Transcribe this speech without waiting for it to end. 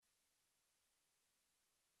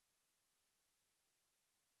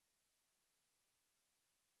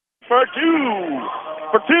for two.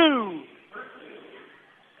 For two.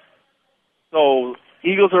 So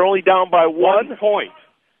Eagles are only down by 1 point.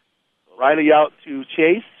 Riley out to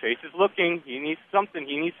Chase. Chase is looking. He needs something.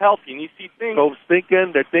 He needs help. He needs to see things. Cove's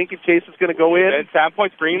thinking. They're thinking Chase is going to go in. And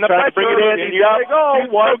Sandpoint's bringing the Trying pressure. to bring it in. And here they go.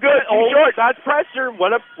 What good. Short. That's pressure.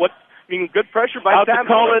 Good pressure by out to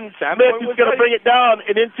Colin Smith, who's going to bring it down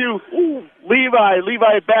and into Levi.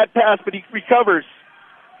 Levi, a bad pass, but he recovers.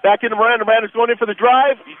 Back into Miranda. Miranda's going in for the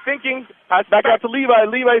drive. He's thinking. Pass back out to Levi.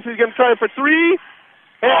 Levi says he's going to try it for three.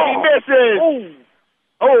 And he misses.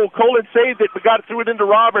 Colin saved it, but got it, threw it into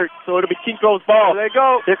Robert, so it'll be Kinko's ball. There they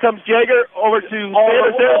go. Here comes Jagger over to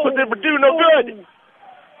Sanders. Sanders puts in for two. No good.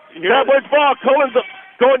 Cowboys ball. Colin's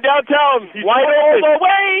going downtown. He's wide open.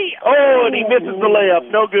 Away. And he misses the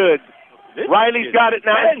layup. No good. Riley's got it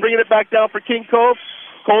now. He's bringing it back down for King Cove.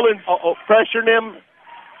 Colin's pressuring him.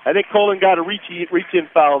 I think Colin got a reach-in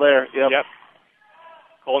foul there. Yep.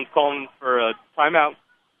 Colin's calling for a timeout.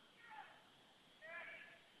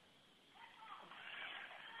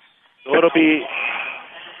 That'll be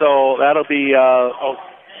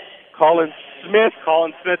Colin Smith.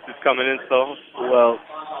 Colin Smith is coming in, so.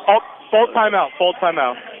 Full timeout.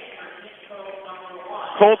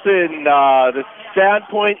 Colton, the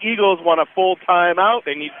Sandpoint Eagles want a full timeout.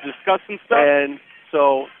 They need to discuss some stuff. And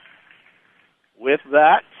so, with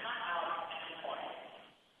that,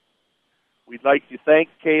 we'd like to thank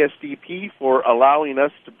KSDP for allowing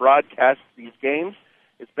us to broadcast these games.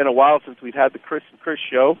 It's been a while since we've had the Chris and Chris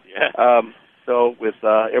show. Yeah. So with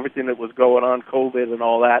everything that was going on, COVID and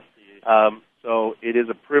all that, so it is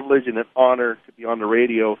a privilege and an honor to be on the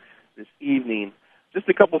radio this evening. Just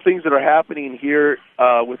a couple things that are happening here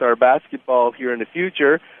with our basketball here in the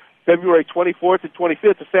future. February 24th and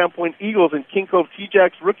 25th, the Sandpoint Eagles and King Cove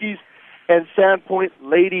T-Jacks rookies and Sandpoint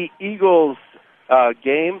Lady Eagles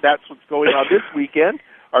game. That's what's going on this weekend.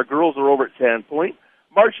 Our girls are over at Sandpoint.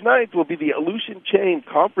 March 9th will be the Aleutian Chain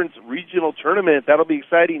Conference Regional Tournament. That'll be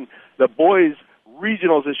exciting. The boys'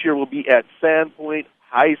 regionals this year will be at Sandpoint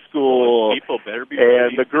High School. People better be ready.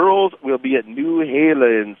 And the girls will be at New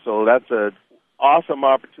Halen. So that's an awesome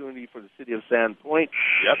opportunity for the city of Sandpoint.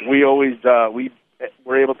 Yep. We always we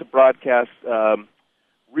were able to broadcast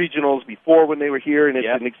regionals before when they were here, and it's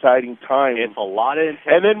an exciting time. It's a lot of intent.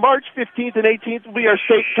 And then March 15th and 18th will be our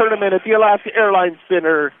state tournament at the Alaska Airlines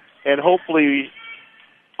Center, and hopefully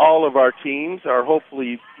all of our teams, or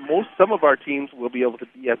hopefully some of our teams will be able to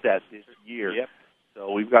be at that this year. Yep.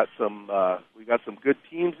 So we've got some good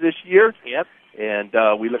teams this year. Yep. And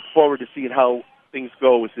we look forward to seeing how things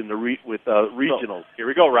go within the regionals. So, here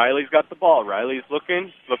we go. Riley's got the ball. Riley's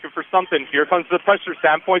looking for something. Here comes the pressure.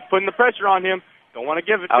 Sandpoint's putting the pressure on him. Don't want to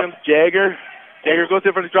give it to him. Jagger. Jagger goes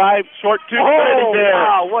in for the drive. Short two. There.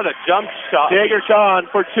 Wow, what a jump shot. Jagger Sean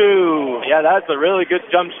for two. Yeah, that's a really good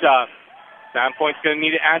jump shot. Sandpoint's going to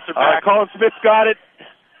need an answer back. Colin Smith got it.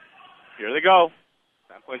 Here they go.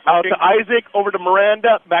 Sandpoint's out to Isaac, over to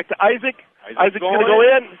Miranda, back to Isaac. Isaac's going to go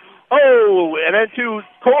in. And then to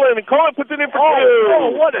Colin, and Colin puts it in for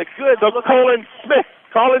two. What a good look. Colin Smith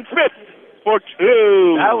for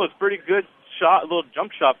two. That was pretty good shot, a little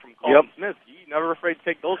jump shot from Colin Smith. He's never afraid to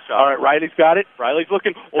take those shots. All right, Riley's got it. Riley's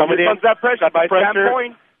looking. Coming here comes that pressure by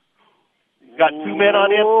Sandpoint. He's got two men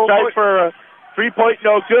on him. Tries for a 3-point,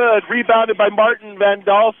 no good. Rebounded by Martin Van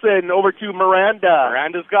Dalsen over to Miranda.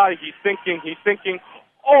 Miranda's got it. He's thinking.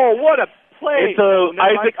 Oh, what a play.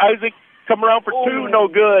 It's Isaac come around for two, no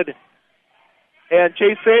good. And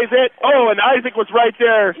Chase saves it. And Isaac was right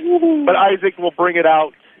there. But Isaac will bring it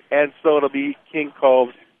out. And so it'll be King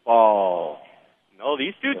Cove's ball. No,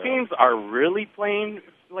 these two teams are really playing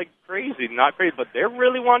like crazy. Not crazy, but they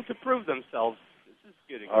really want to prove themselves.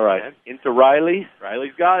 All right, into Riley.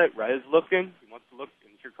 Riley's got it. Riley's looking. He wants to look.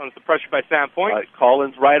 And here comes the pressure by Sandpoint. Right,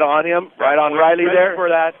 Colin's right on him. Right on Riley there. For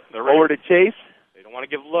that. Over to Chase. They don't want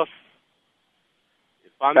to give looks.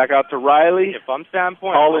 Back out to Riley. If I'm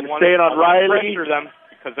Sandpoint, Colin staying on Riley. Pressure them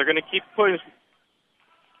because they're going to keep pushing.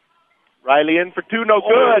 Riley in for two, no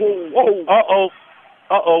good.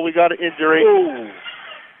 We got an injury.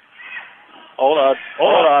 Hold on.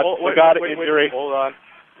 We got an injury. Hold on.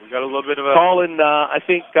 We got a little bit of a... Colin, I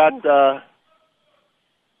think, got a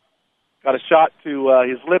shot to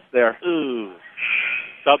his lip there. Ooh.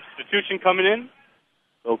 Substitution coming in.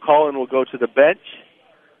 So Colin will go to the bench.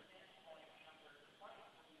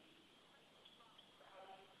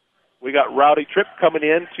 We got Rowdy Tripp coming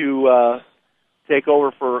in to take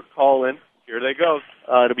over for Colin. Here they go.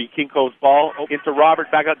 It'll be King Cove's ball. Into Robert,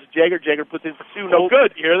 back out to Jagger. Jagger puts in for two. No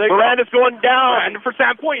good. Here they Miranda's going down. Miranda for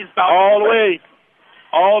Sandpoint. All the way.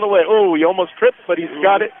 He almost tripped, but he's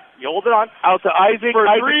got it. You hold it on. Out to Isaac. For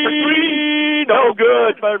Isaac three. for three. no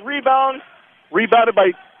good. But rebounded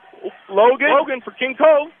by Logan. Logan for King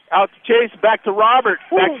Cove. Out to Chase, back to Robert,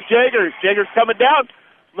 back to Jagger. Jagger's coming down.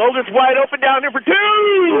 Logan's wide open down there for 2.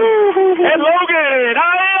 And Logan,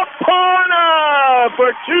 Iapona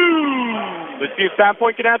for 2. Let's see if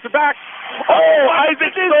Sandpoint can answer back. Oh,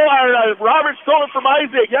 Robert stole it from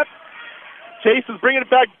Isaac. Yep. Chase is bringing it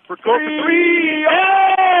back for 3. Oh,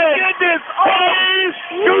 goodness.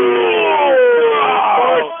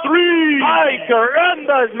 For 3. Ay,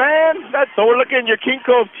 carandas, man. So we're looking at your King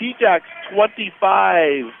Cove T-Jacks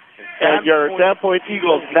 25 and your Sandpoint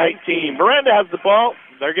Eagles 19. Miranda has the ball.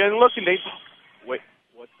 They're getting looking. Wait,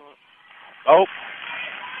 what's on? Oh.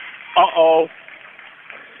 Uh-oh.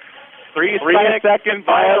 3-second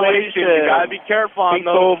violation. You gotta be careful on those.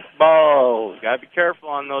 King Cove balls. You gotta be careful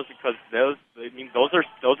on those because those are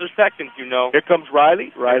seconds, you know. Here comes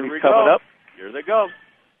Riley. Riley's coming up. Here they go.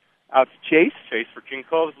 Out to Chase. Chase for King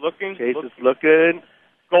Cove is looking. Chase is looking.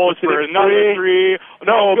 Goes for another 3.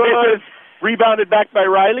 No, misses. Rebounded back by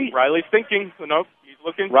Riley. Riley's thinking. Nope, he's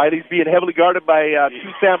looking. Riley's being heavily guarded by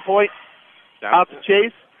 2 Sandpoint. Out to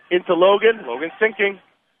Chase. Into Logan. Logan's thinking.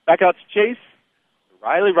 Back out to Chase.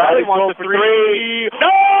 Riley wants a 3. No!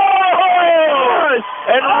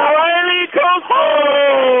 And Riley goes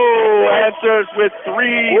answers with 3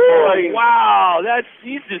 points. Wow,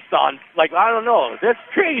 he's just on, I don't know. That's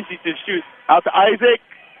crazy to shoot. Out to Isaac.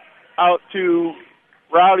 Out to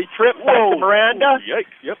Rowdy Tripp. Back to Miranda. Yikes,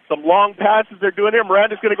 yep. Some long passes they're doing here.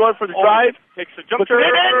 Miranda's going to go in for the drive. Takes a jumper.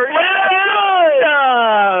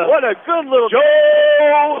 What a good little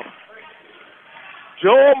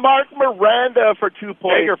Joe Mark Miranda for 2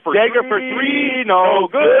 points. Jagger for 3. No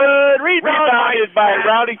good. Rebounded by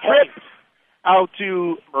Rowdy Tripp. Out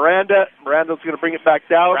to Miranda. Miranda's going to bring it back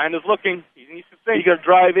down. Miranda's looking. He needs to think. He's going to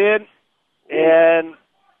drive in. And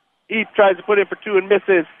he tries to put in for 2 and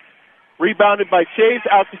misses. Rebounded by Chase.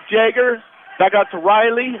 Out to Jagger. Back out to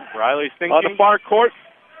Riley. Riley's thinking. On the far court.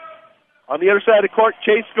 On the other side of the court,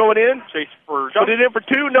 Chase going in. Chase for put it in for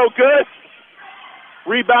 2. No good.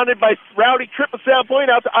 Rebounded by Rowdy Tripp of Sandpoint.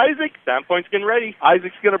 Out to Isaac. Sandpoint's getting ready.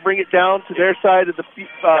 Isaac's going to bring it down to their side of the feet.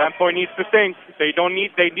 Sandpoint needs to think. They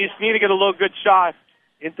just need to get a little good shot.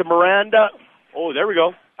 Into Miranda. Oh, there we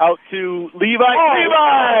go. Out to Levi.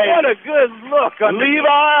 Levi! What a good look.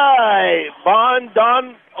 Levi!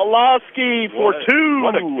 Don Olowski for 2.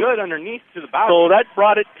 What a good underneath to the basket. So that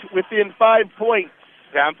brought it within 5 points.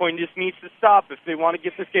 Sandpoint just needs to stop if they want to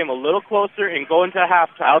get this game a little closer and go into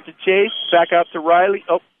halftime. Out to Chase, back out to Riley.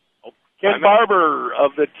 Ken Barber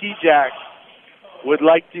of the T-Jacks would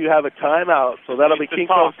like to have a timeout, so that'll be King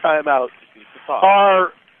Cove's timeout.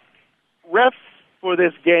 Our refs for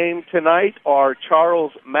this game tonight are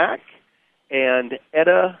Charles Mack and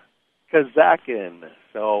Etta Kazakin.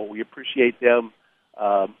 So we appreciate them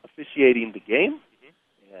officiating the game.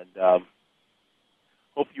 And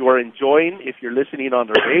hope you are enjoying if you're listening on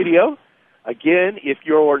the radio. Again, if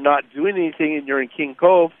you're not doing anything and you're in King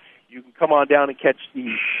Cove, you can come on down and catch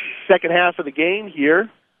the second half of the game here.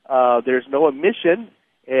 There's no admission,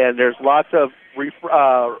 and there's lots of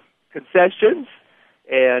concessions,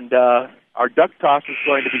 and our duck toss is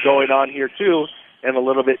going to be going on here, too, and a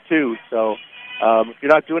little bit, too. So if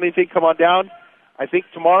you're not doing anything, come on down. I think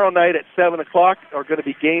tomorrow night at 7 o'clock are going to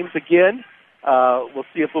be games again. We'll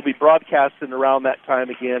see if we'll be broadcasting around that time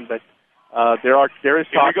again, but there is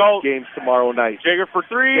talk of games tomorrow night. Jagger for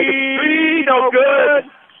 3. No good.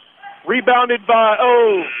 Rebounded by,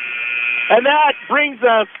 and that brings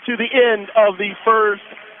us to the end of the first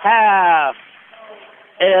half.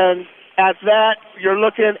 And at that, you're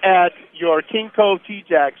looking at your King Cove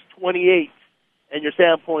T-Jacks 28 and your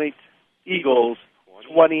Sandpoint Eagles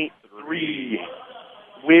 23.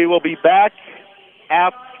 We will be back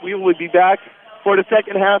for the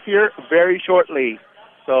second half here very shortly.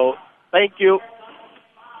 So, thank you.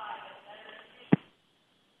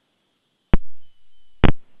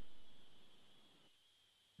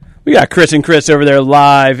 We got Chris and Chris over there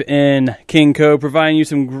live in King Cove, providing you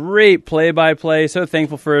some great play-by-play. So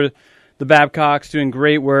thankful for the Babcocks doing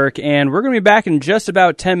great work. And we're going to be back in just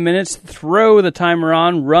about 10 minutes. Throw the timer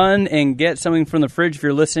on, run, and get something from the fridge if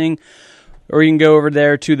you're listening. Or you can go over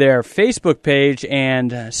there to their Facebook page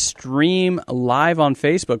and stream live on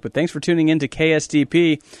Facebook. But thanks for tuning in to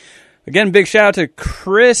KSDP. Again, big shout out to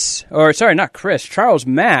Charles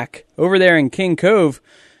Mack over there in King Cove.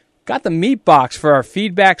 Got the meat box for our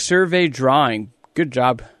feedback survey drawing. Good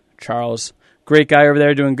job, Charles. Great guy over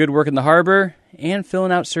there doing good work in the harbor and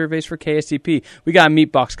filling out surveys for KSDP. We got a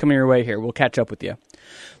meat box coming your way here. We'll catch up with you.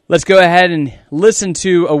 Let's go ahead and listen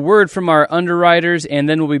to a word from our underwriters, and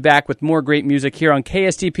then we'll be back with more great music here on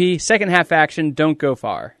KSDP. Second half action. Don't go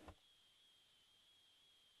far.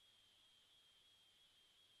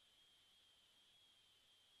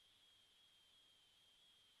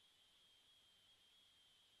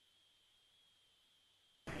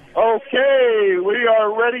 Okay, we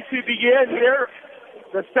are ready to begin here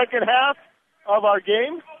the second half of our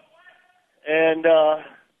game. And,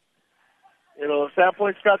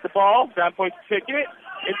 Sandpoint's got the ball. Sandpoint's kicking it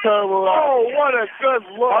into, what a good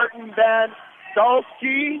look. Martin Van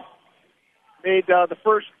Dalski made the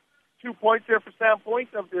first 2 points there for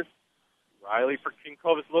Sandpoint of this. Riley for King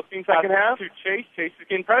Cove is looking second half to Chase. Chase is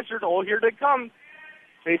getting pressured. Oh, here they come.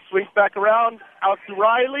 Chase swings back around, out to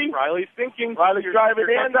Riley. Riley's thinking. Riley's driving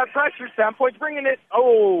in. That pressure. Sandpoint's bringing it.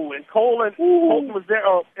 Oh, and Colton was there.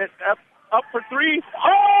 Oh, up for three.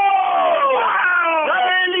 Oh! Wow!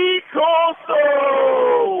 Riley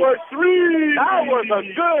Coastal for three. That was a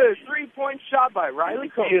good 3-point shot by Riley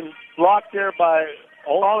Coastal. Being blocked there by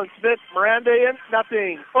Colin Smith. Miranda in.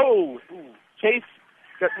 Nothing. Oh! Chase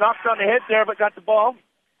got knocked on the head there, but got the ball.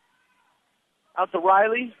 Out to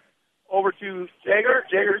Riley. Over to Jager.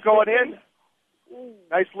 Jager's going in.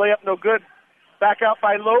 Nice layup, no good. Back out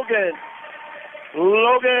by Logan.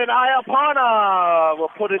 Logan Iapana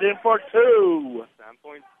will put it in for two.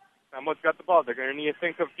 Sandpoint's got the ball. They're going to need to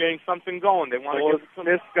think of getting something going. They want to get some.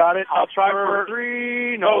 Smith got it. I'll try for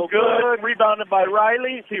three. No good. Rebounded by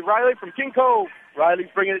Riley. See Riley from King Cove.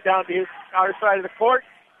 Riley's bringing it down to his outer side of the court.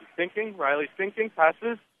 He's thinking. Riley's thinking.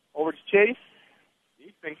 Passes. Over to Chase.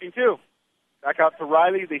 He's thinking too. Back out to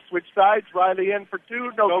Riley. They switch sides. Riley in for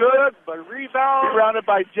two. No good. But rebound. Rebounded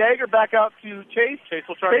by Jagger. Back out to Chase. Chase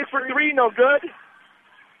will try. Chase for three. No good.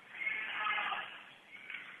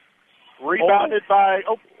 Rebounded by.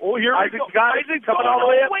 Oh, here Isaac's got it. Isaac's coming all the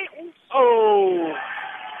way up. Wait.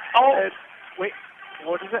 And, wait.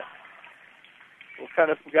 What is it?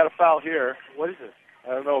 We got a foul here. What is it?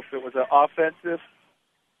 I don't know if it was an offensive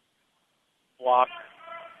block.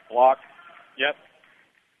 Yep.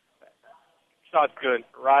 Shot's good.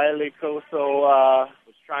 Riley Coso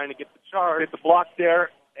was trying to get the charge. Get the block there,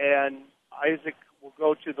 and Isaac will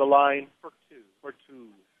go to the line for two.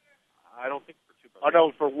 I don't think for two. Oh,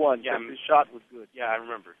 no, for one. Yeah, his shot was good. Yeah, I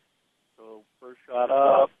remember. So first shot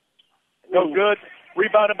up. No good.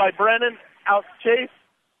 Rebounded by Brennan. Out to Chase.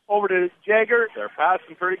 Over to Jagger. They're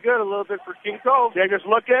passing pretty good a little bit for King Cove. Jagger's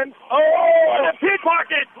looking.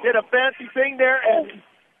 Pickpocket! Did a fancy thing there,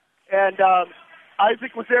 and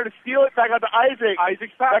Isaac was there to steal it. Back out to Isaac.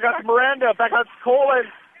 Isaac's back out to Miranda. Back out to Colin.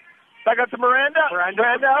 Back out to Miranda.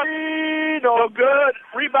 Miranda. No good.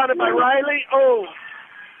 Rebounded by Riley.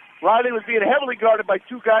 Riley was being heavily guarded by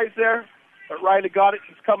two guys there, but Riley got it.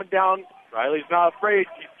 He's coming down. Riley's not afraid.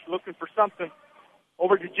 He's looking for something.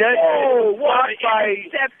 Over to Jagger. What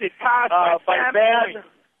intercepted pass by Van.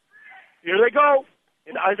 Here they go.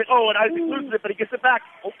 And Isaac loses it, but he gets it back.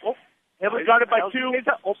 Heavily guarded by two.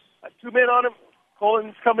 2 men on him.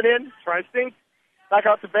 Colin's coming in. Trying to think. Back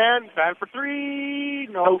out to Van. Van for three.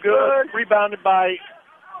 No good. Rebounded by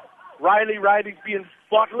Riley. Riley's being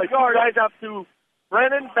blocked by two guys. Out to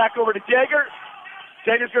Brennan. Back over to Jagger.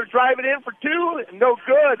 Jagger's going to drive it in for two. No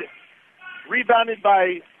good. Rebounded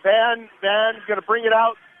by Van. Van's going to bring it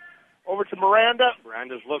out over to Miranda.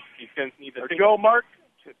 Miranda's look. He's going to need to Joe Mark.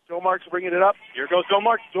 Joe Mark's bringing it up. Here goes Joe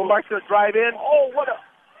Mark. Joe Mark's going to drive in. What a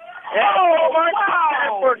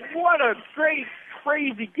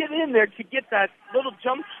crazy get in there to get that little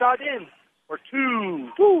jump shot in. For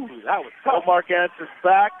two. That was tough. Joe Mark answers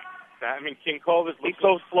back. King Cove is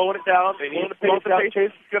slowing it down. They need to slow the pace.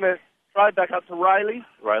 Chase is going to try back out to Riley.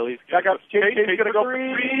 Riley's back out to Chase. Chase is going to go for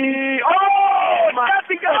three. Got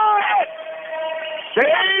the guy!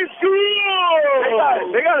 Chase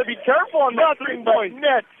good! They got to be careful on those 3 points.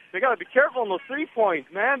 Net. They got to be careful on those 3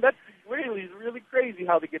 points, man. That's really crazy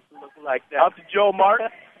how they get to look like that. Out to Joe Martin.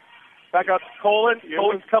 Back out to Colin.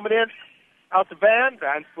 Colin's coming in. Out to Van.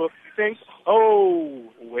 Van's supposed to think.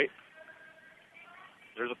 Wait.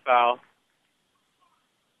 There's a foul.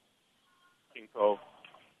 King Cove.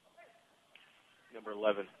 Number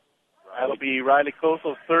 11. That'll be Riley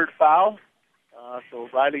Coastal's third foul. So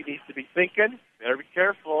Riley needs to be thinking. Better be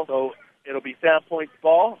careful. So it'll be Sandpoint's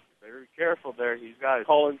ball. Better be careful there. He's got it.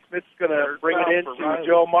 Colin Smith's going to bring it in to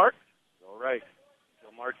Joe Mark. All right.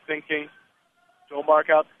 Joe Mark's thinking. Joe Mark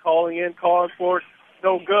out calling for it.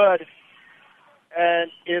 No good.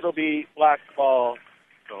 And it'll be Black's ball.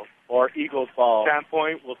 Or Eagles ball.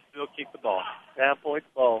 Sandpoint will still keep the ball. Sandpoint's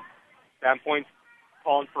ball. Sandpoint's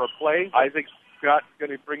calling for a play. Isaac's going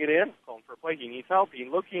to bring it in. Calling for a play. He needs help. He's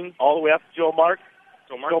looking. All the way up to Joe Mark.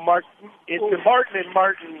 Joe Mark into Martin, and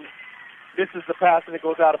Martin misses the pass, and it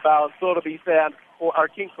goes out of bounds. So it'll be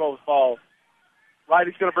King Cove's ball.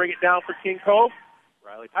 Riley's going to bring it down for King Cove.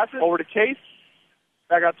 Riley passes. Over to Chase.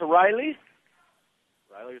 Back out to Riley.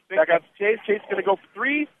 Back out to Chase. Chase is going to go for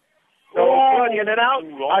three. No, in and out.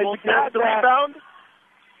 Isaac has the rebound.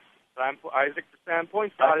 Isaac for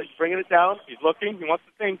standpoint. He's bringing it down. He's looking. He wants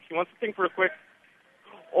to think. He wants to think for a quick.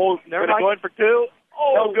 Oh, never mind. Going for two.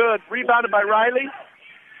 Oh, no good. Rebounded by Riley.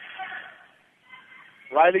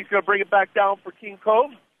 Riley's going to bring it back down for King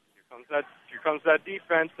Cove. Here comes that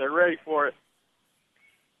defense. They're ready for it.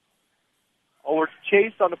 Over to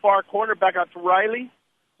Chase on the far corner. Back out to Riley.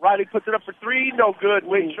 Riley puts it up for three. No good.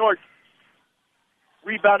 Way short.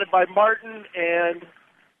 Rebounded by Martin, and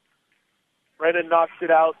Brennan knocks it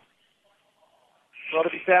out. So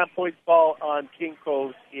it'll be Sandpoint's ball on King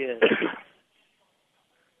Cove's end.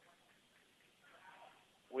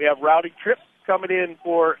 We have Rowdy Tripp coming in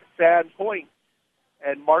for Sandpoint,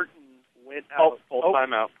 and Martin went out. Full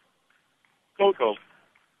timeout. Coach Cove.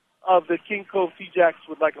 Of the King Cove T-Jacks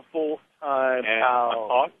would like a full time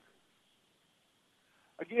out.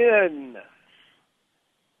 Again,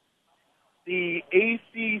 the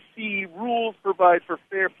ACC rules provide for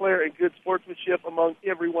fair play and good sportsmanship among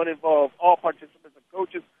everyone involved. All participants and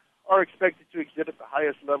coaches are expected to exhibit the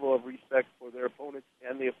highest level of respect for their opponents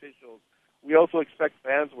and the officials. We also expect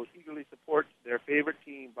fans will eagerly support their favorite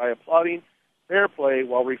team by applauding fair play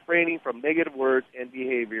while refraining from negative words and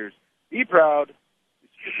behaviors. Be proud.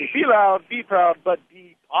 Be loud, be proud, but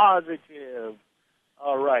be positive.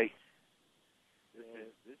 All right.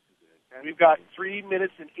 We've got 3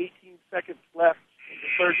 minutes and 18 seconds left in the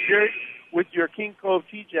third period with your King Cove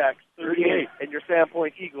T-Jacks 38 and your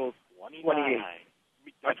Sandpoint Eagles 28.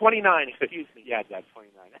 29, excuse me. Yeah, that's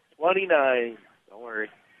 29. 29. Don't worry.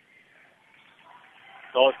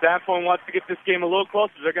 So Sandpoint wants to get this game a little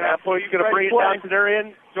closer. They're going to have to bring it down to their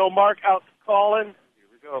end. Joe Mark out to Colin. Here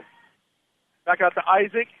we go. Back out to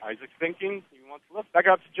Isaac. Isaac's thinking. He wants to look. Back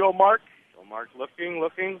out to Joe Mark. Joe Mark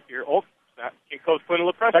looking. Here. Oh, King Cove's putting a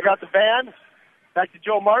little pressure. Back out to Van. Back to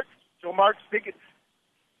Joe Mark. Joe Mark's thinking.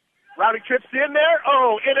 Rowdy Tripp's in there.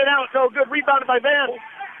 Oh, in and out. No good. Rebounded by Van.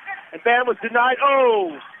 And Van was denied.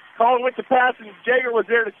 Oh, Colin went to pass, and Jager was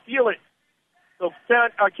there to steal it. So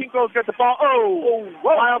King Cove's got the ball. Oh,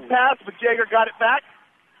 wild pass, but Jager got it back.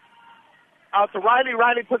 Out to Riley.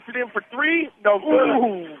 Riley puts it in for three. No good.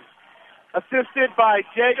 Ooh. Assisted by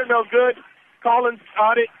Jager, no good. Collins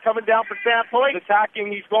got it, coming down for Sandpoint. Attacking,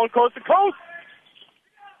 he's going coast to coast.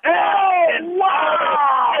 Oh,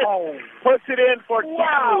 wow! Puts it in for two,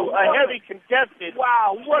 a heavy contested.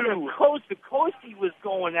 Wow, what a coast-to-coast he was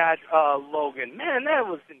going at, Logan. Man, that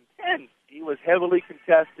was intense. He was heavily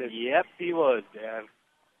contested. Yep, he was, Dan.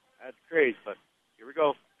 That's crazy, but here we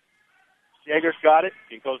go. Jager's got it.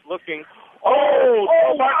 Kinko's looking.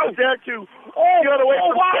 Mark was there too. The other way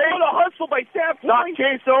from Chase. What a hustle by Sandpoint. Knock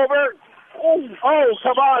Chase over.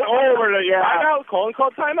 Come on, over to Timeout. Colin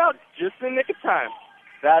called timeout just in the nick of time.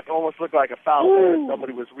 That almost looked like a foul there.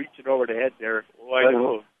 Somebody was reaching over the head there.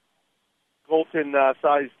 Colton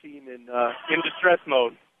saw his team in distress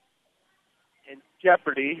mode. In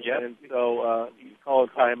jeopardy. Yep. And so he's calling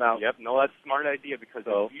timeout. Yep, no, that's a smart idea because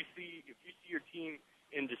if you see your team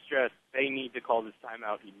in distress, they need to call this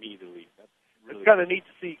timeout immediately. It's kind of neat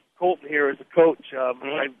to see Colton here as a coach.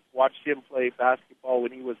 I watched him play basketball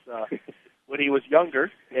when he was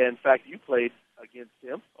younger. And in fact, you played against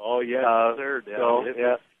him. Oh yeah, sir. So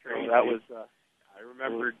that was. I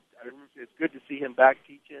remember. It's good to see him back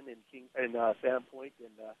teaching in Sandpoint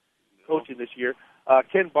and coaching this year.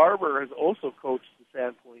 Ken Barber has also coached the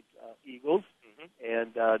Sandpoint Eagles,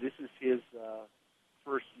 and this is his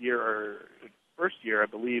first year, I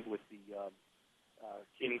believe, with the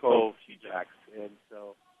King Cove T-Jacks. And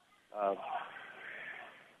so,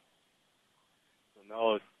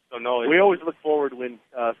 we always look forward when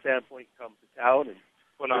Sandpoint comes to town and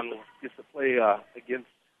gets to play against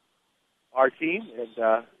our team. And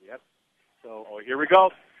so here we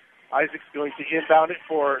go. Isaac's going to inbound it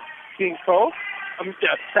for King Cove.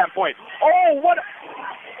 Sandpoint.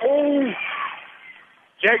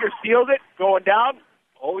 Jager steals it, going down.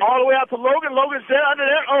 All the way out to Logan. Logan's there, under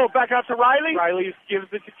there. Back out to Riley. Riley gives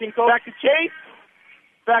it to King Cove. Back to Chase.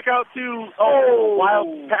 Back out to,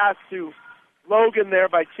 wild pass to Logan there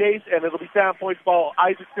by Chase, and it'll be Sandpoint's ball.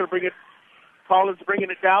 Isaac's going to bring it. Collins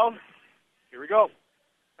bringing it down. Here we go.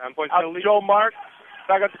 Sandpoint's out to Joe Mark.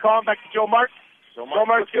 Back out to Colin. Back to Joe Mark. Joe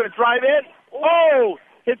Mark's going to drive in.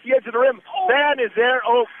 Hits the edge of the rim. Van is there.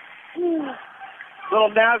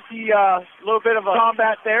 Little nasty, little bit of a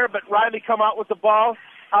combat there, but Riley come out with the ball.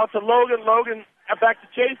 Out to Logan. Logan back to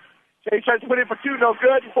Chase. Chase tries to put in for two. No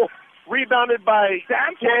good. Rebounded by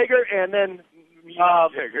Jager, and then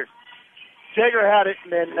Jager had it,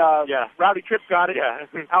 and then Rowdy Tripp got it. Yeah.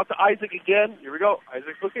 Out to Isaac again. Here we go.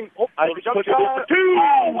 Isaac's looking. Isaac jump put it in for two.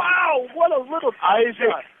 Wow, what a little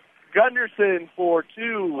Isaac Gunderson for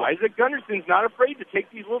 2. Isaac Gunderson's not afraid to take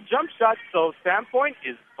these little jump shots, so Sandpoint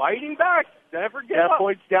is fighting back. Never give up.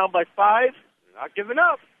 Sandpoint's down by 5. They're not giving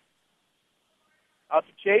up. Out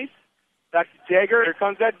to Chase. Back to Jagger. Here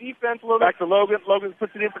comes that defense a little Back to Logan. Logan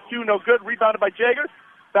puts it in for 2. No good. Rebounded by Jagger.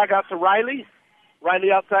 Back out to Riley.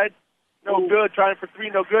 Riley outside. No good. Trying for 3.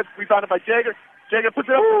 No good. Rebounded by Jagger. Jagger puts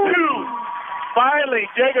it up for 2. Finally,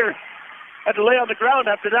 Jagger had to lay on the ground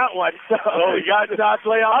after that one. Oh, he got not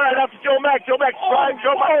lay on. All right, out to Joe Mack. Joe Mack drives.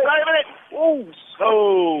 Joe Mack driving it. Whoa.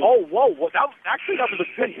 That was a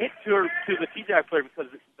good hit to the T-Jack player because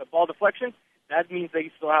the ball deflection, that means they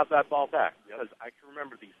still have that ball back. Because I can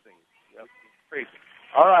remember these things. Yep. It's crazy.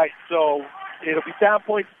 All right, so it'll be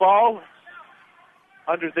Sandpoint's ball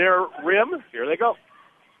under their rim. Here they go.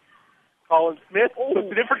 Colin Smith puts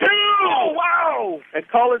it in for 2. Oh, wow. And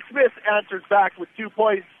Colin Smith answers back with 2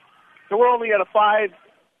 points. So we're only at a 5.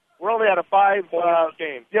 We're only at a 5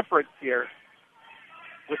 game difference here.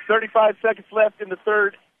 With 35 seconds left in the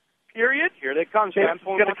third period. Here they come. Chase is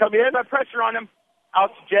going to come in. That pressure on him.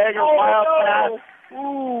 Out to Jagger. Wild pass.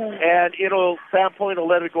 Ooh. And Sandpoint will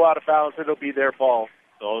let it go out of bounds. It'll be their ball.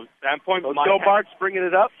 So Sandpoint, Joe Marks bringing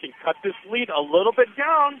it up. Can cut this lead a little bit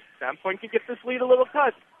down. Sandpoint can get this lead a little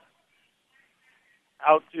cut.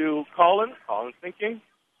 Out to Colin. Colin's thinking.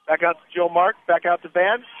 Back out to Joe Mark. Back out to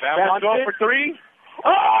Van. Van going for 3. Oh!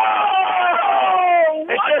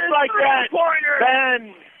 And just like that,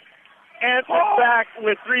 Van answers back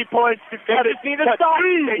with 3 points to cut it. They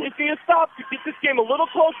just need to stop to get this game a little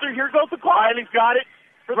closer. Here goes the clock. Riley's got it.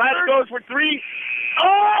 Riley goes for 3. Oh,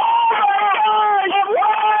 my God!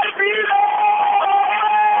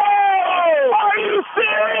 Are you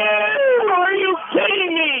serious? Are you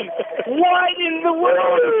kidding me? What in the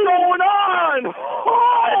world is going on?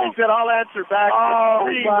 Riley said, I'll answer back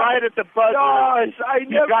with 3 right at the buzzer. Gosh, He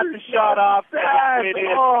got the shot off.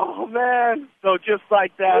 Oh, man. So just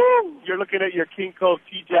like that, you're looking at your King Cove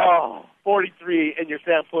T-Jack 43 and your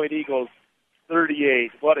Sandpoint Eagles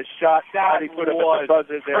 38. What a shot. That he put up at the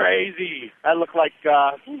buzzer there. Crazy. That looked like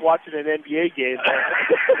watching an NBA game.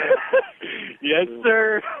 Yes,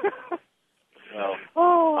 sir. Well,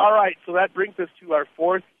 all right, so that brings us to our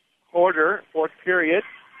fourth period.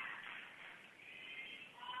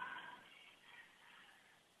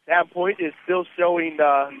 Sandpoint is still showing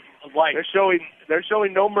light. They're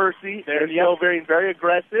showing no mercy. They're still very, very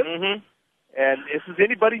aggressive. Mm-hmm. And this is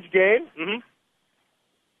anybody's game. Mm-hmm.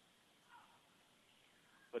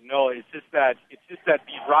 But no, it's just that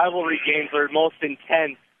these rivalry games are most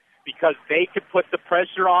intense because they could put the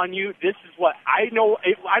pressure on you. This is what I know.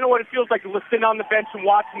 I know what it feels like sitting on the bench and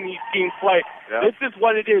watching these teams play. Yeah. This is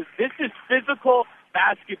what it is. This is physical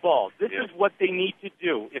basketball. This is what they need to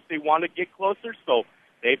do if they want to get closer. So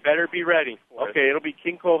they better be ready. Okay, it'll be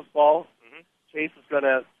King Cove's ball. Mm-hmm. Chase is going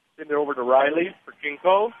to send it over to Riley for King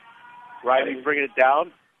Cove. Riley's bringing it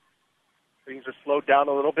down. Things are slowed down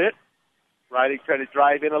a little bit. Riley trying to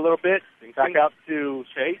drive in a little bit. Back out to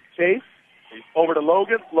Chase. Over to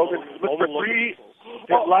Logan. Logan looked for 3.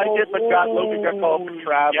 Didn't like it, but Logan got called for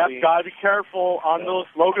traveling. Yep, got to be careful on those.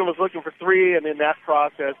 Logan was looking for 3, and in that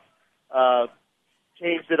process,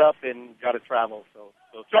 changed it up and got to travel. So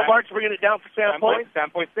Joe Mark's bringing it down for Sandpoint.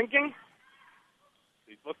 Sandpoint thinking.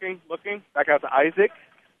 He's looking. Back out to Isaac.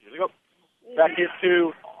 Here we go. Back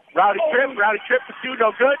into Rowdy Tripp. Rowdy Tripp for 2,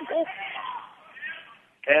 no good.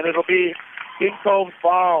 And it'll be King Cove's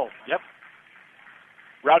ball. Yep.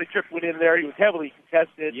 Rowdy Tripp went in there. He was heavily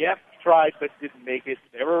contested. Yep. Tried, but didn't make it.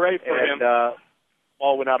 They were ready for him. And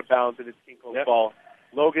ball went out of bounds, and it's King Cove's ball.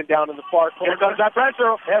 Logan down in the far corner. Here comes that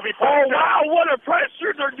pressure. Heavy pressure. Oh, wow, what a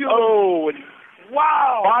pressure they're doing. Oh, and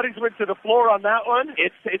wow. Bodies went to the floor on that one.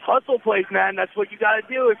 It's hustle plays, man. That's what you got to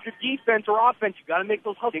do. If you're defense or offense, you got to make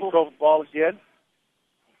those hustles. King Cove's ball again.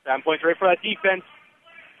 Sandpoint's ready for that defense.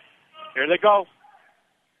 Here they go.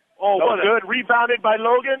 Oh, no good. Rebounded by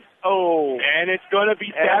Logan. Oh. And it's going to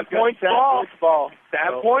be Sandpoint's ball.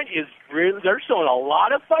 Sandpoint is really, they're showing a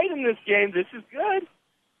lot of fight in this game. This is good.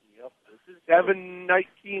 Yep. This is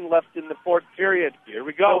 7:19 left in the fourth period. Here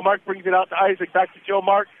we go. Joe Mark brings it out to Isaac. Back to Joe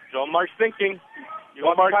Mark. Joe Mark's thinking.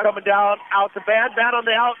 Joe Mark coming down out to Van. Van on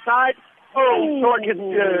the outside. Oh, short hits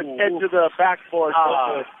head to the backboard.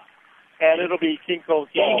 And it'll be King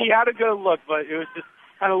Cove's ball. He had a good look, but it was just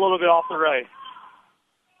kind of a little bit off the right.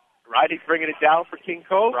 Riley's bringing it down for King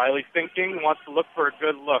Cove. Riley's thinking, wants to look for a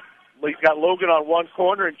good look. He's got Logan on one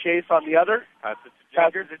corner and Chase on the other. Pass it to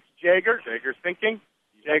Jagger. Jagger's thinking.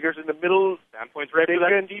 Jagger's in the middle. Sandpoint's ready for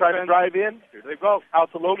that defense. Trying to drive in. Here they go.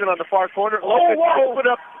 Out to Logan on the far corner. Logan put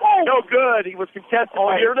up. No good. He was contested.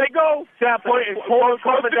 Oh, here they go. Sandpoint and Cole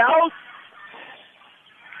coming down.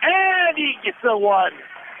 And he gets the one.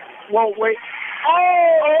 Whoa, wait.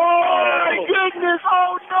 Oh, my goodness.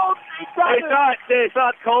 Oh, no. They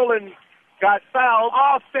thought Colin got fouled.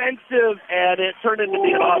 Offensive. And it turned into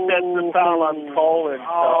the offensive foul on Colin.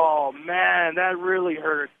 Oh, man, that really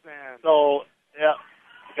hurts, man. So, yeah,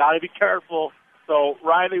 got to be careful. So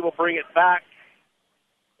Riley will bring it back.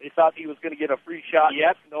 They thought he was going to get a free shot.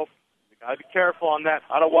 Yep. Nope. Got to be careful on that.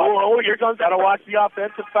 Gotta watch the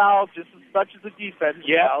offensive foul just as much as the defensive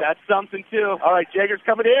foul. That's something, too. All right, Jager's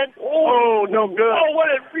coming in. Oh, no good. Oh, what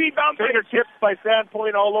a rebound. Fingertips by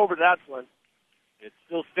Sandpoint all over that one. It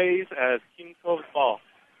still stays as King Cove's ball.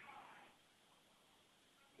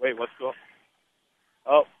 Wait, what's going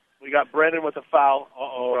on? Oh, we got Brennan with a foul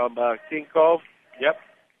from King Cove. Yep.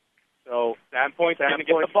 So Sandpoint's going to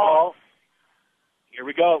get the ball. ball. Here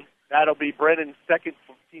we go. That'll be Brennan's second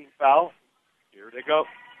team foul. Here they go.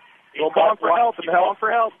 Go on for help.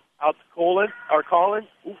 Out to Colin.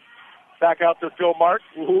 Ooh. Back out to Joe Marks.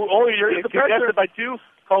 Oh, you're in the pressure. Contested by two.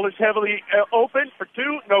 Colin's heavily open for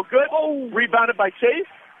two. No good. Oh. Rebounded by Chase.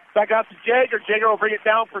 Back out to Jagger. Jagger will bring it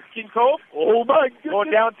down for King Cove. Oh, my goodness.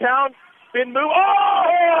 Going downtown. Spin move.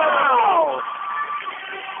 Oh!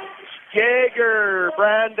 Jagger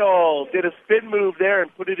Brandel did a spin move there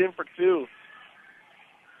and put it in for two.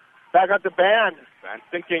 Back out to Van. Van's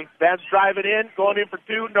thinking. Van's driving in, going in for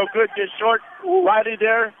two. No good, just short. Riley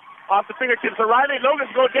there. Off the fingertips of Riley.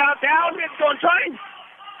 Logan's going down. It's going trying.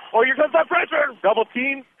 Oh, here comes that pressure. Double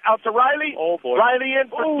team out to Riley. Oh, boy. Riley in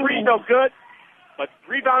for three. No good. But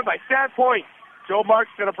rebound by Sandpoint. Joe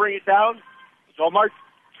Mark's going to bring it down. Joe Mark's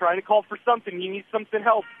trying to call for something. He needs something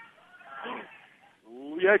help.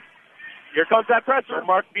 Ooh, yeah. Here comes that pressure. Joe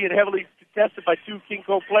Mark being heavily contested by two King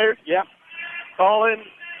Cove players. Yeah. Colin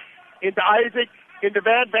into Isaac, into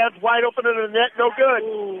Van. Van's wide open in the net. No good.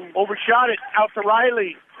 Ooh. Overshot it. Out to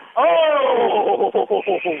Riley. Oh!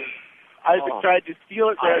 Isaac tried to steal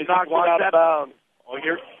it there. Knocked it out of bounds. Oh,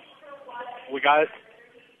 here. We got it.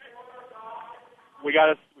 We got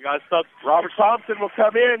a sub. Robert Thompson will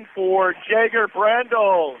come in for Jagger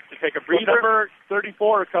Brandel to take a breather. Number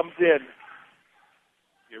 34 comes in.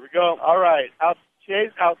 Here we go. All right. Out to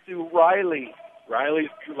Chase, out to Riley. Riley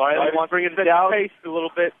wants to bring it down. Pace a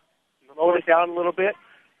little bit. Slow it down a little bit.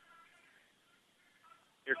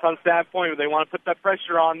 Here comes Sandpoint. They want to put that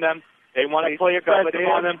pressure on them. They want to play aggressive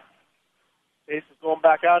on them. Chase is going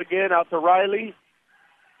back out again, out to Riley.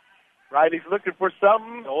 Riley's looking for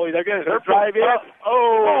something. Oh, they're going to drive in.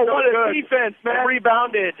 Oh, what a defense, man.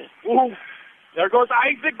 Rebounded. Ooh. There goes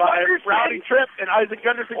Isaac Gunderson. Rowdy Tripp and Isaac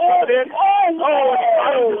Gunderson coming in.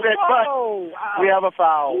 But we have a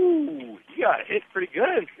foul. Ooh, he got hit pretty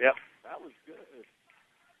good. Yep. That was good.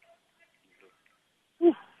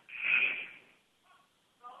 Whew.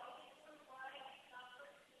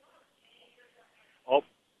 Oh,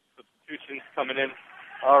 substitutions coming in.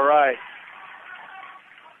 All right.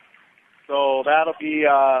 So that'll be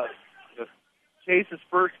Chase's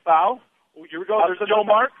first foul. Oh, here we go. There's Joe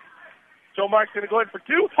Mark. Joe Mark's going to go in for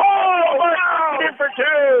two. Oh, in for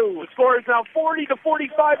two. The score is now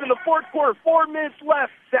 40-45 in the fourth quarter. 4 minutes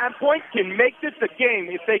left. Sandpoint can make this a game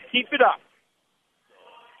if they keep it up.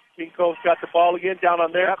 King Cove's got the ball again down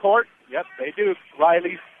on their court. Yep, they do.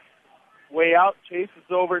 Riley's way out. Chase is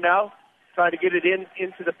over now, trying to get it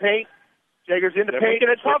into the paint. Jagger's in the paint. Making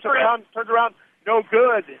it tough for him. Turns around. No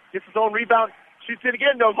good. Gets his own rebound. Shoots it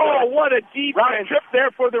again. No good. Oh, what a deep trip there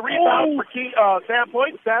for the rebound for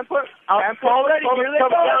Sandpoint. Sandpoint. Already. Here they go.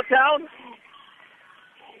 Downtown.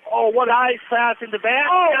 Oh, what a nice pass into Van.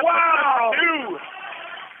 Oh, wow.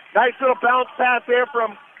 Nice little bounce pass there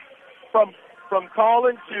from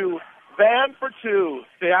Colin to Van for two.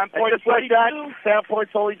 Sandpoint just like that,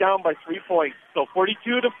 Sandpoint's only down by 3 points. So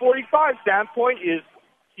 42-45. Sandpoint is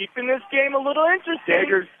keeping this game a little interesting.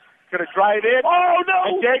 Jagger's going to drive in. Oh, no.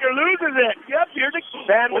 And Jagger loses it. Yep, here's the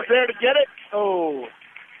Van was there to get it. Oh.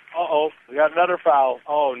 Uh-oh. We got another foul.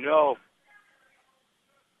 Oh, no.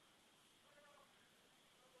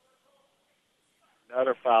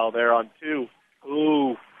 Another foul there on two.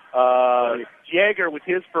 Ooh. Jagger with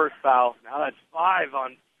his first foul. Now that's 5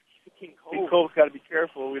 on King Cove. King Cove's got to be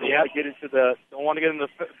careful. We don't want to get into the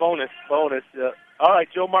bonus. All right,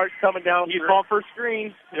 Joe Mark's coming down. He's going for a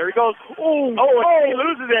screen. There he goes. Ooh. He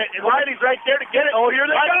loses it. And Riley's right there to get it. Oh, here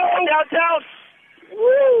they go. Downtown.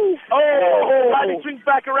 Woo. Riley swings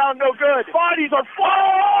back around. No good. Bodies are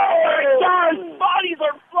flying. Bodies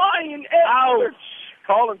are flying. Ouch.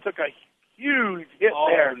 Colin took a huge hit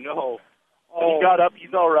there. Oh, no. He got up.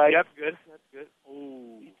 He's all right. Yep, good. That's good.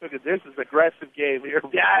 Ooh. This is an aggressive game here.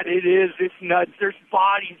 Dad, it is. It's nuts. There's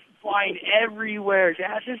bodies flying everywhere.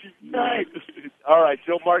 Dad, this is nuts. All right,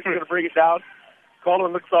 Joe Mark's going to bring it down.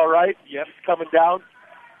 Colin looks all right. Yep. He's coming down.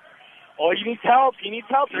 Oh, he needs help. He needs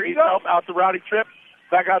help. There he goes. Help out to Rowdy Tripp.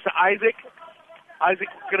 Back out to Isaac.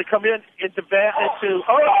 Isaac's going to come into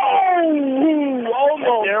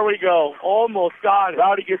almost. There we go. Almost got it.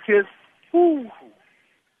 Rowdy gets his.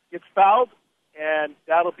 Gets fouled, and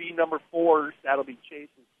that'll be number 4. That'll be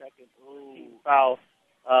Chase's second team foul.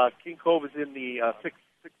 King Cove is in the 16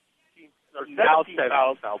 or 17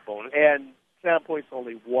 foul bonus, and Sandpoint's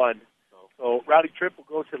only 1. So Rowdy Tripp will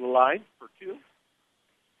go to the line for 2.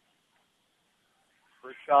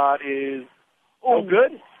 First shot is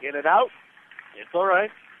good. In and out. It's all right.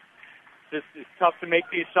 It's tough to make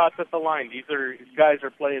these shots at the line. These guys are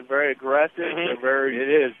playing very aggressive. Mm-hmm. It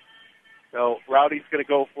is. So Rowdy's going to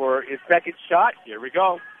go for his second shot. Here we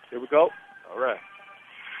go. All right.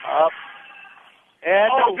 Up. And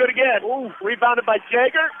no good again. Rebounded by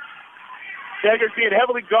Jagger. Jagger's being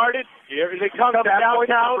heavily guarded. Here they come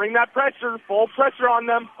downtown. Bring that pressure. Full pressure on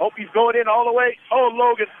them. Hope he's going in all the way.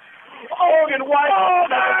 Logan. Logan White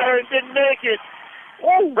there and didn't make it.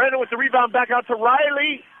 Brendan with the rebound back out to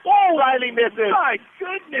Riley. Riley misses. My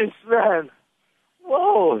goodness, man.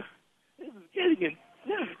 Whoa. This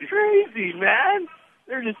is crazy, man.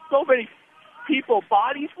 There's just so many people,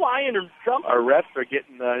 bodies flying or jumping. Our refs are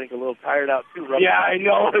getting, I think, a little tired out, too. Yeah, I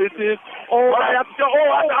know. It is.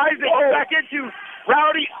 Isaac back into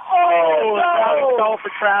Rowdy. Rowdy call for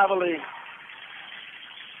traveling.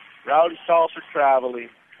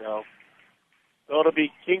 So it'll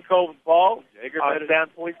be King Cove's ball on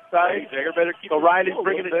Sandpoint's side. Jagger better keep Riley's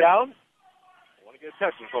bringing it down. I want to get a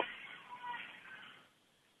technical.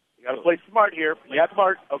 You got to play smart here.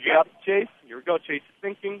 Smart. Okay, up to Chase. Here we go. Chase is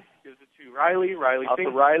thinking. Gives it to Riley. Riley out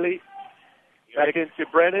thinks. To Riley. Back into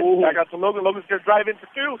Brennan. Back out to Logan. Logan's going to drive in for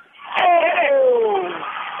 2. A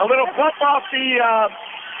little bump off the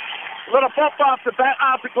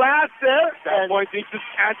glass there. That point needs to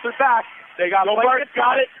answer back. They got Mark's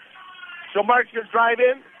got it. So Mark's going to drive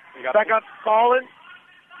in. Back out to Colin.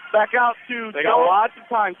 Back out to They got lots of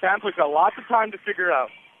time. Sandpoint's got lots of time to figure it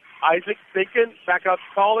out. Isaac thinking. Back out to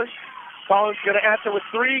Colin. Colin's going to answer with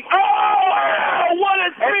 3. What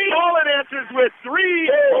a 3! And Colin answers with 3.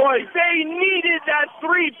 Boy, they needed that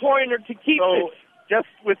 3-pointer to keep it. Just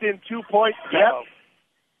within 2 points. Yep.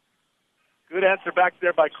 Good answer back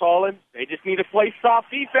there by Colin. They just need to play soft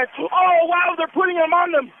defense. Wow, they're putting them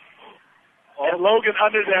on them. And Logan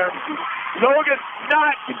under there. Logan's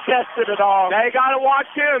not contested at all. They got to watch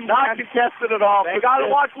him. Not contested at all. They got to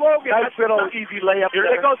watch Logan. Nice little easy layup. Here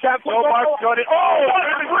they go, Sam. Mark's got it.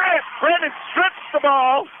 Brennan strips the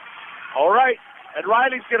ball. All right. And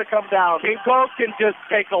Riley's going to come down. King Cove can just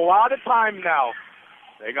take a lot of time now.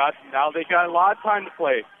 They got a lot of time to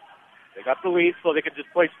play. They got the lead, so they can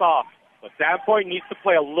just play soft. But Sandpoint needs to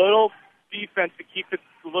play a little defense to keep it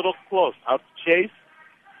a little close. Out to Chase.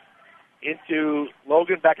 Into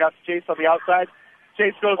Logan, back out to Chase on the outside.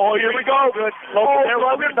 Chase goes. Here we go. Good.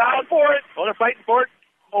 Logan bound for it. They're fighting for it.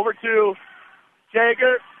 Over to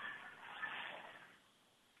Jagger.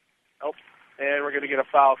 And we're going to get a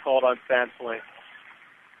foul called on Sandpoint.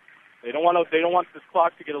 They don't want this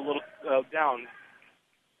clock to get a little down.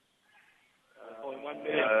 Only 1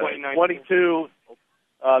 minute, 29. 22.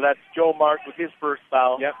 That's Joe Mark with his first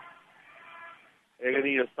foul. Yep. They're going to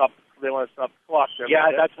need to stop. They want to stop the clock there.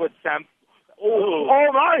 Yeah, that's what Sam. Oh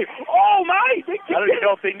my! I don't even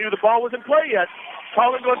know if they knew the ball was in play yet.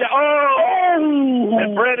 Colin goes down.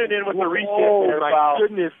 And Brennan in with the reset. My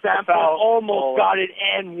goodness, Sandpoint almost got it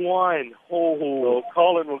and won. So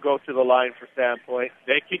Colin will go to the line for Sandpoint.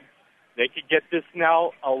 They could get this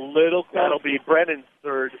now a little closer. That'll be Brennan's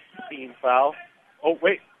third team foul. Oh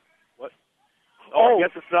wait, what? I guess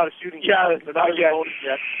it's not a shooting. Yeah, they're not in the bonus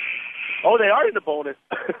yet. Oh, they are in the bonus.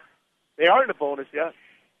 They are in the bonus, yeah.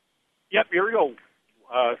 Yep, here we go.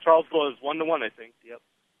 Charlesville is 1-1, I think. Yep,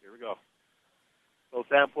 here we go. So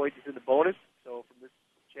Sandpoint is in the bonus. So from this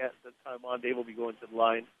time on, they will be going to the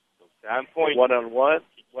line. So Sandpoint 1-on-1.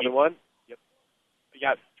 1-on-1. Yep.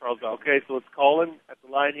 Yeah, Charlesville. Okay, so it's Colin at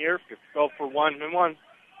the line here. Let's go for 1-on-1.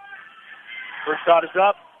 First shot is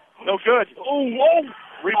up. No good.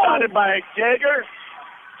 Rebounded by Jagger.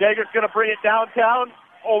 Jagger's going to bring it downtown.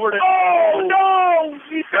 Over to. No!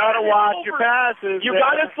 You gotta watch your passes. You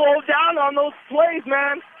gotta slow down on those plays,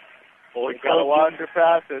 man. You gotta watch your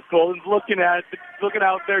passes. Colin's looking out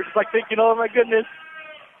there, just like thinking, oh my goodness.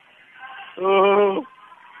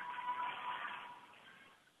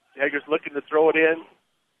 Jagger's looking to throw it in.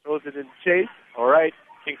 Throws it in Chase. All right.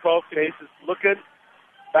 King Cove. Chase is looking.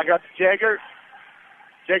 Back out to Jagger.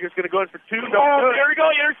 Jagger's gonna go in for 2. Here we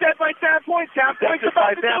go. Intercept by Sandpoint. Sandpoint's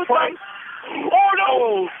about to do something.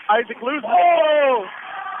 No! Isaac loses.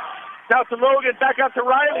 Out to Logan, back out to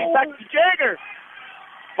Riley, back to Jagger.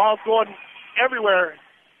 Ball's going everywhere.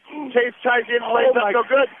 Chase tries in, lays up no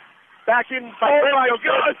good. Back in by no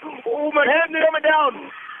good. Oh my God, coming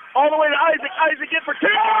down all the way to Isaac. Isaac in for two.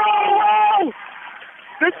 Oh!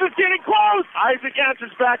 This is getting close. Isaac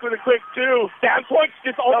answers back with a quick two. Standpoint's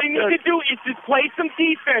just all they need to do is just play some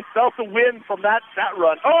defense. Felt the win from that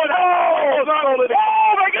run. Oh no!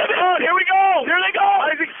 Oh my goodness! Oh, here we go! Here they go!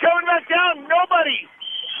 Isaac's coming back down. Nobody.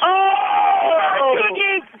 Oh my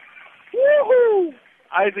goodness! Woohoo!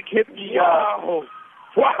 Isaac hit the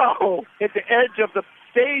wow! Hit the edge of the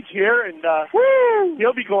stage here, and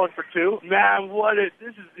he'll be going for two. Man,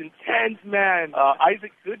 this is intense, man.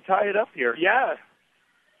 Isaac could tie it up here. Yeah.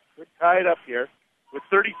 Could tie it up here with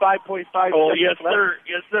 35.5 Oh, seconds yes, left. sir.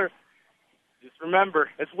 Yes, sir. Just remember,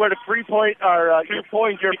 it's where the 3 point or your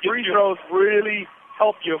free throws really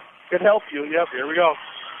help you. Can help you. Yep. Here we go.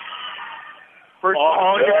 First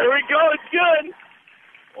here we go. It's good.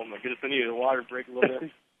 Oh my goodness, I need the water break a little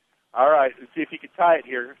bit. All right, let's see if he can tie it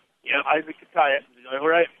here. Yeah, Isaac can tie it. All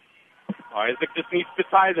right. Isaac just needs to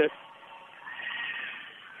tie this.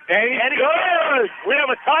 And he's good. We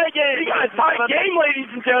have a tie game. We got a tie game, ladies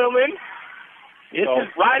and gentlemen.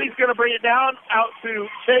 Riley's going to bring it down out to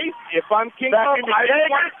Chase. If I'm King Cove, I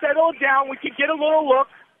just want to settle it down. We can get a little look.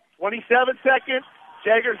 27 seconds.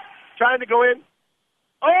 Jagger's trying to go in.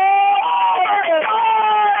 Oh,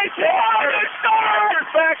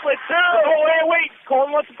 Jagger's back with two. Oh, wait.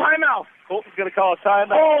 Colton wants a timeout. Colton's going to call a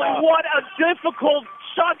timeout. Oh, what a difficult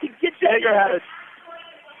shot to get Jagger had it.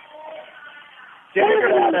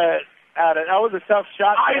 Jagger had it. That was a tough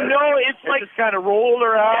shot. I know. It's like just kind of rolled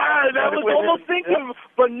her out. Yeah, that was almost thinking.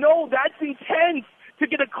 But no, that's intense to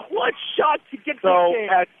get a clutch shot to get so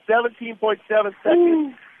this game. At 17.7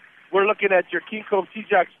 seconds, we're looking at your King Cove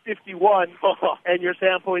Sea-Jacks 51 and your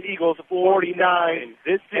Sandpoint Eagles 49.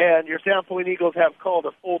 And your Sandpoint Eagles have called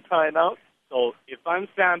a full timeout. So if I'm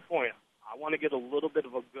Sandpoint, I want to get a little bit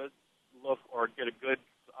of a good look or get a good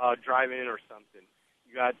drive in or something.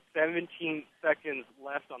 You got 17 seconds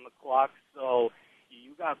left on the clock, so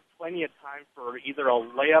you got plenty of time for either a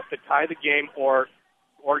layup to tie the game or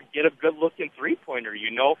get a good-looking three-pointer,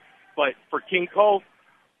 you know. But for King Cove,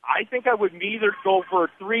 I think I would either go for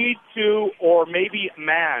 3-2 or maybe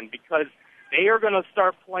man because they are going to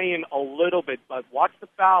start playing a little bit. But watch the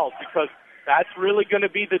fouls because that's really going to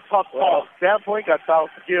be the tough call. Sandpoint got fouls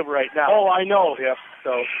to give right now. Oh, I know. Yeah.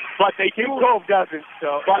 So, but King Cove doesn't.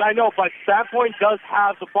 So, but I know. But Sandpoint does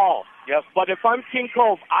have the ball. Yep. But if I'm King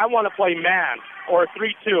Cove, I want to play man or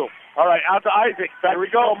 3-2. All right, out to Isaac. Here we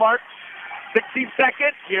go, Mark. 16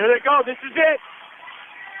 seconds. Here they go. This is it.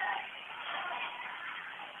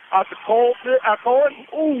 Out to Colin.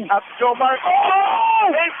 Ooh. Out to Joe Mark. Oh!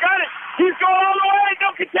 He's got it. He's going all the way. No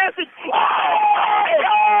contested. Oh!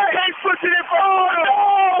 He's pushing it forward.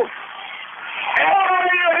 Oh! Oh,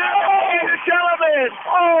 you have it, ladies and gentlemen.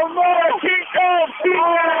 Oh, my. King Cove.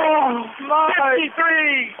 Oh, my.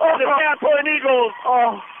 53. Oh, the Sandpoint Eagles.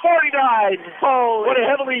 Oh, 49. Oh, what a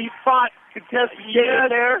heavily fought contested game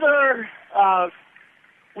there. Sir.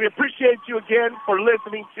 We appreciate you again for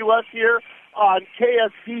listening to us here on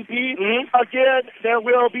KSTP. Again, there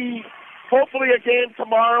will be hopefully a game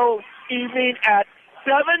tomorrow evening at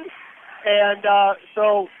 7. And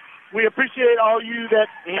so we appreciate all you that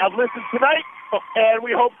have listened tonight. And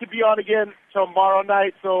we hope to be on again tomorrow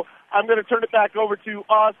night. So I'm going to turn it back over to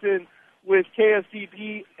Austin with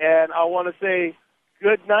KSTP. And I want to say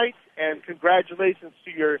good night and congratulations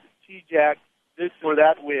to your T-Jack for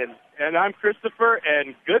that win. And I'm Christopher,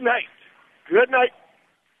 and good night. Good night.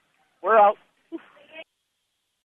 We're out.